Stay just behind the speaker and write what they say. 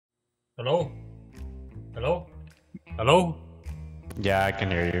Hello? Hello? Hello? Yeah, I can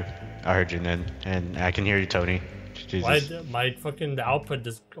hear you. I heard you, Ned, and I can hear you, Tony. Why Jesus. my fucking the output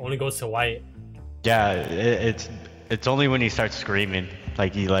just only goes to white? Yeah, it's only when he starts screaming,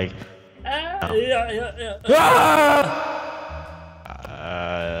 like he like. Oh. Yeah.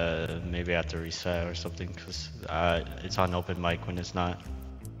 Maybe I have to reset or something, cause it's on open mic when it's not.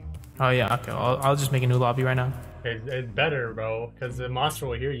 Oh yeah, okay. I'll just make a new lobby right now. It's better, bro, because the monster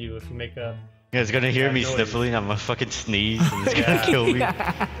will hear you if you make a. Yeah, it's gonna hear me noise. sniffling. I'm gonna fucking sneeze, and it's gonna Yeah. kill me.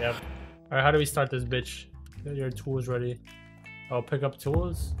 Yep. Alright, how do we start this bitch? Get your tools ready. Oh, pick up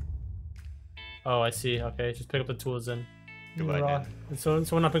tools? Oh, I see. Okay, just pick up the tools then. Goodbye, Ned.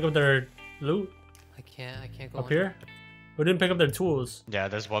 Someone not pick up their loot I can't go up on. here? Who didn't pick up their tools? Yeah,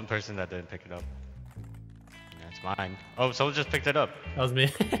 there's one person that didn't pick it up. That's mine. Oh, someone just picked it up. That was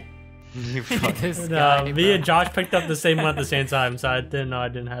me. You fuck. This guy, Me bro. and Josh picked up the same one at the same time, so I didn't know I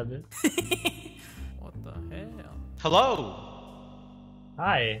didn't have it. What the hell? Hello.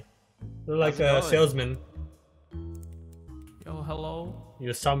 Hi. You're like How's it a going? salesman. Yo, hello.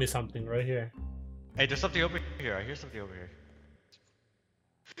 You sell me something right here. Hey, there's something over here. I hear something over here.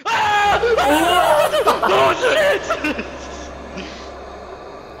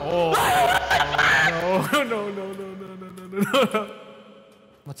 Oh, no, no, no, no, no, no, no, no, no.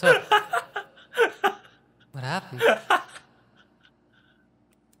 What's up? What happened?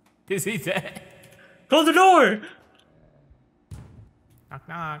 Is he dead? Close the door! Knock,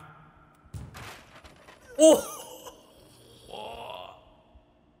 knock. Oh!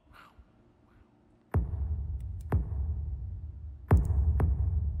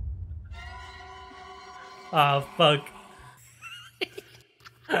 Ah, fuck.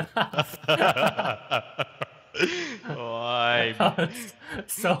 Why?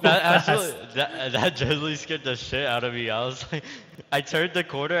 So That fast. actually, that genuinely scared the shit out of me. I was like, I turned the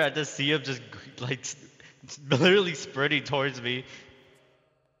corner and just see him just like literally sprinting towards me.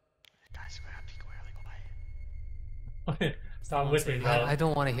 Guys, we have to be really quiet. Stop whispering, bro. I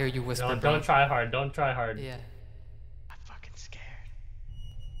don't want to hear you whisper, No, bro. don't try hard. Don't try hard. Yeah. I'm fucking scared.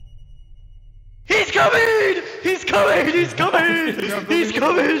 He's coming! He's coming! He's coming! He's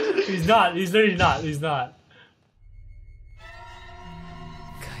coming! He's not. He's literally not. He's not.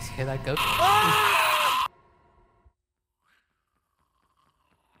 Guys, hear that go?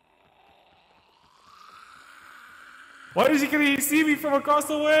 Why is he gonna see me from across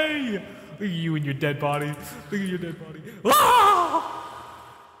the way? Look at you and your dead body. Look at your dead body. Ah!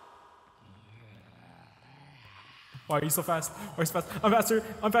 Why are you so fast? Why are you so fast? I'm faster.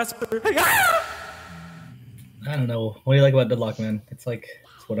 I'm faster. Hey, ah! I don't know. What do you like about Deadlock, man? It's like,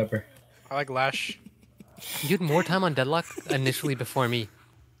 it's whatever. I like Lash. You had more time on Deadlock initially before me.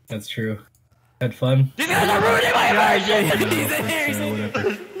 That's true. Had fun. These guys are ruining my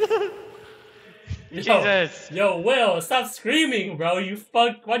Whatever. Jesus! Yo, Will, stop screaming, bro. You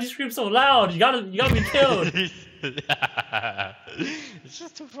fuck. Why'd you scream so loud? You gotta be killed. It's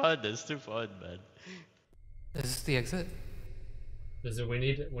just too fun. It's too fun, man. Is this the exit? We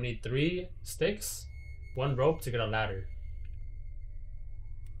need 3 sticks, 1 rope to get a ladder.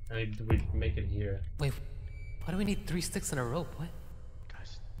 And we make it here. Wait, why do we need 3 sticks and a rope? What?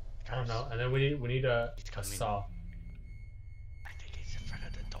 Guys, I don't know. And then we need a coming. saw. I think he's in front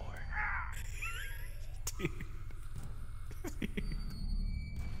of the door.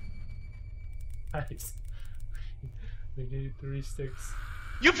 Guys, we need 3 sticks.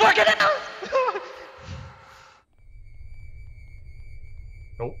 You fucking hell!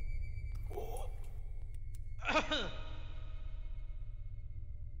 Nope.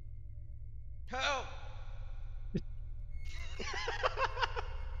 Help!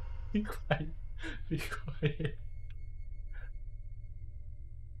 Be quiet. Be quiet.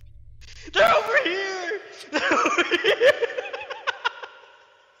 They're over here! They're over here!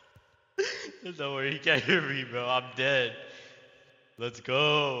 Don't worry, he can't hear me, bro. I'm dead. Let's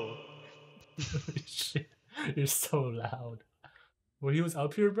go. Holy shit. You're so loud. Well, he was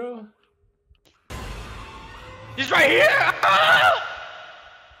up here, bro? He's right here! Ah!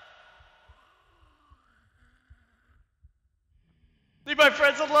 Leave my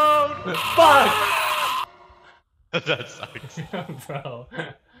friends alone! Fuck! That sucks. Bro.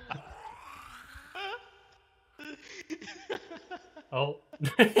 Oh.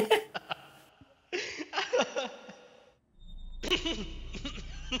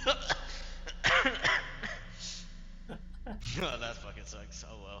 Oh, that fucking sucks.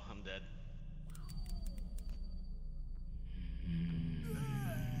 Oh well, I'm dead.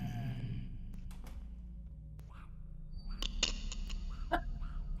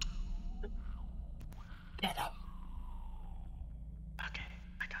 Get up. Okay,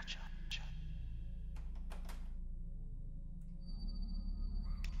 I gotcha.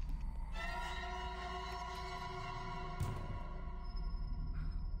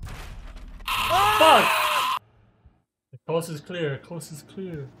 Coast is clear. Coast is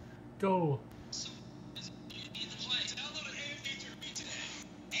clear. Go.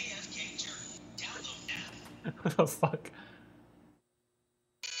 What the fuck?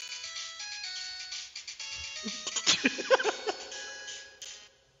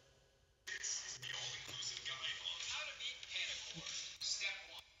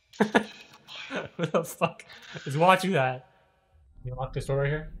 What the fuck is watching that? You lock this door right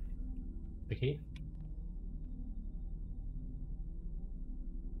here? The key?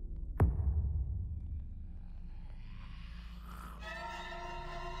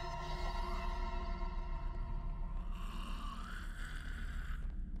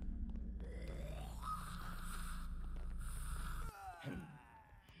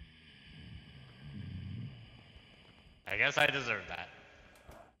 I guess I deserve that.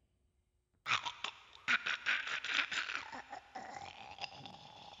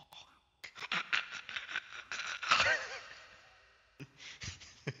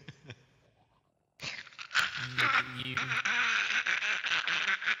 Look at you.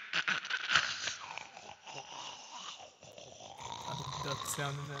 Duck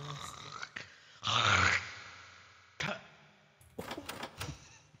sound in that.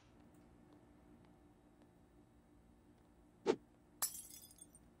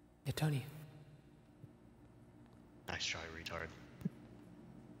 Hey, Tony. Nice try, retard.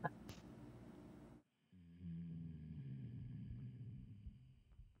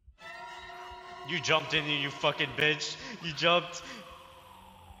 You jumped in, you fucking bitch. You jumped.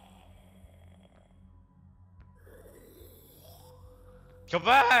 Come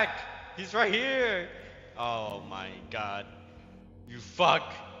back! He's right here! Oh my god. You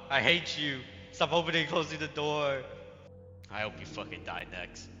fuck! I hate you! Stop opening and closing the door! I hope you fucking die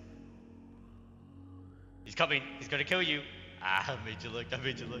next. He's coming! He's gonna kill you! Ah, I made you look, I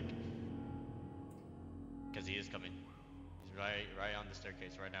made you look. Cause he is coming. He's right on the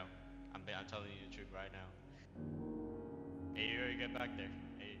staircase right now. I'm telling you the truth right now. Hey, you gotta get back there.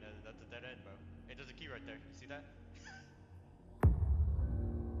 Hey, that's a dead end, bro. Hey, there's a key right there. You see that?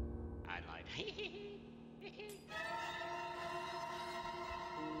 I lied.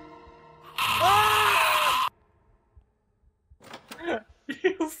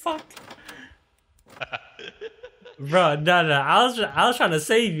 You fuck. Bro, no. I was trying to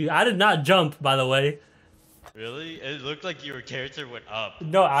save you. I did not jump, by the way. Really? It looked like your character went up.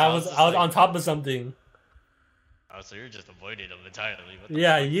 No, I was like, on top of something. Oh, so you're just avoiding them entirely. What the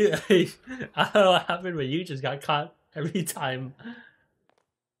Yeah, fuck? you. I don't know what happened, but you just got caught every time.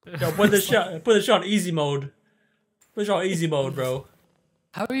 Yo, put the shot on easy mode. Put the shot on easy mode, bro.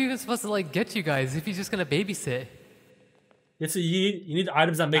 How are you even supposed to like get you guys if he's just gonna babysit? It's you need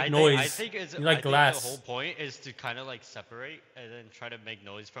items that make noise. I think it's, you like I glass. think the whole point is to kind of like separate and then try to make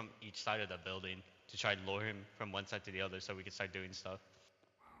noise from each side of the building to try and lure him from one side to the other so we can start doing stuff.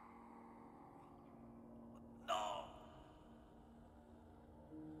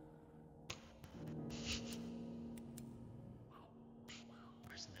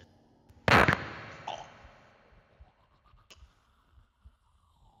 Where's Ned? Oh.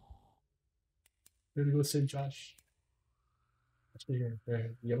 Where do you go sit, Josh? You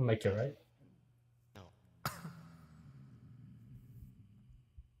have a mic here, right? No.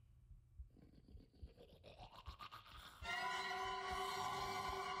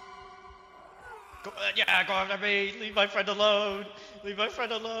 Yeah, go after me! Leave my friend alone! Leave my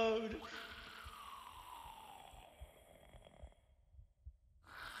friend alone!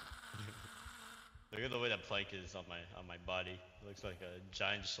 Look at the way that plank is on my body. It looks like a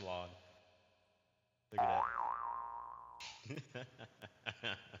giant salon. Look at that.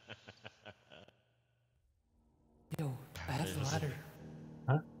 Yo, I have the ladder.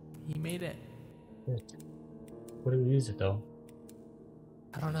 Huh? He made it. What do we use it though?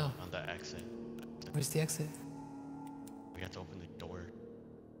 I don't know. On the exit. Where's the exit? We have to open the door.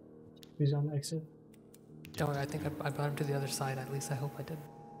 Who's on the exit? Don't worry, I think I brought him to the other side. At least I hope I did.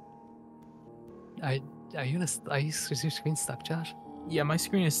 Are you is your screen stuck, Josh? Yeah, my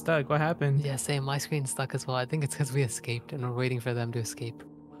screen is stuck. What happened? Yeah, same. My screen's stuck as well. I think it's because we escaped and we're waiting for them to escape.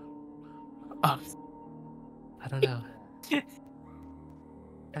 Oh. I don't know. Have you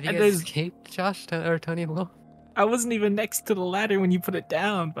And guys there's- escaped, Josh or Tony and Will? I wasn't even next to the ladder when you put it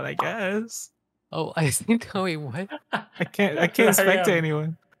down, but I guess Oh, I think. Oh, wait, what? I can't spectate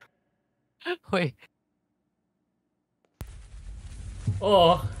anyone. Wait.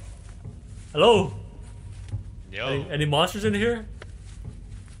 Oh, hello. Yo. Any monsters in here?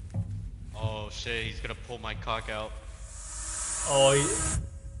 Oh shit, he's gonna pull my cock out. Oh,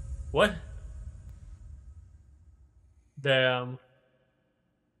 what? Damn.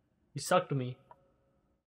 You sucked me.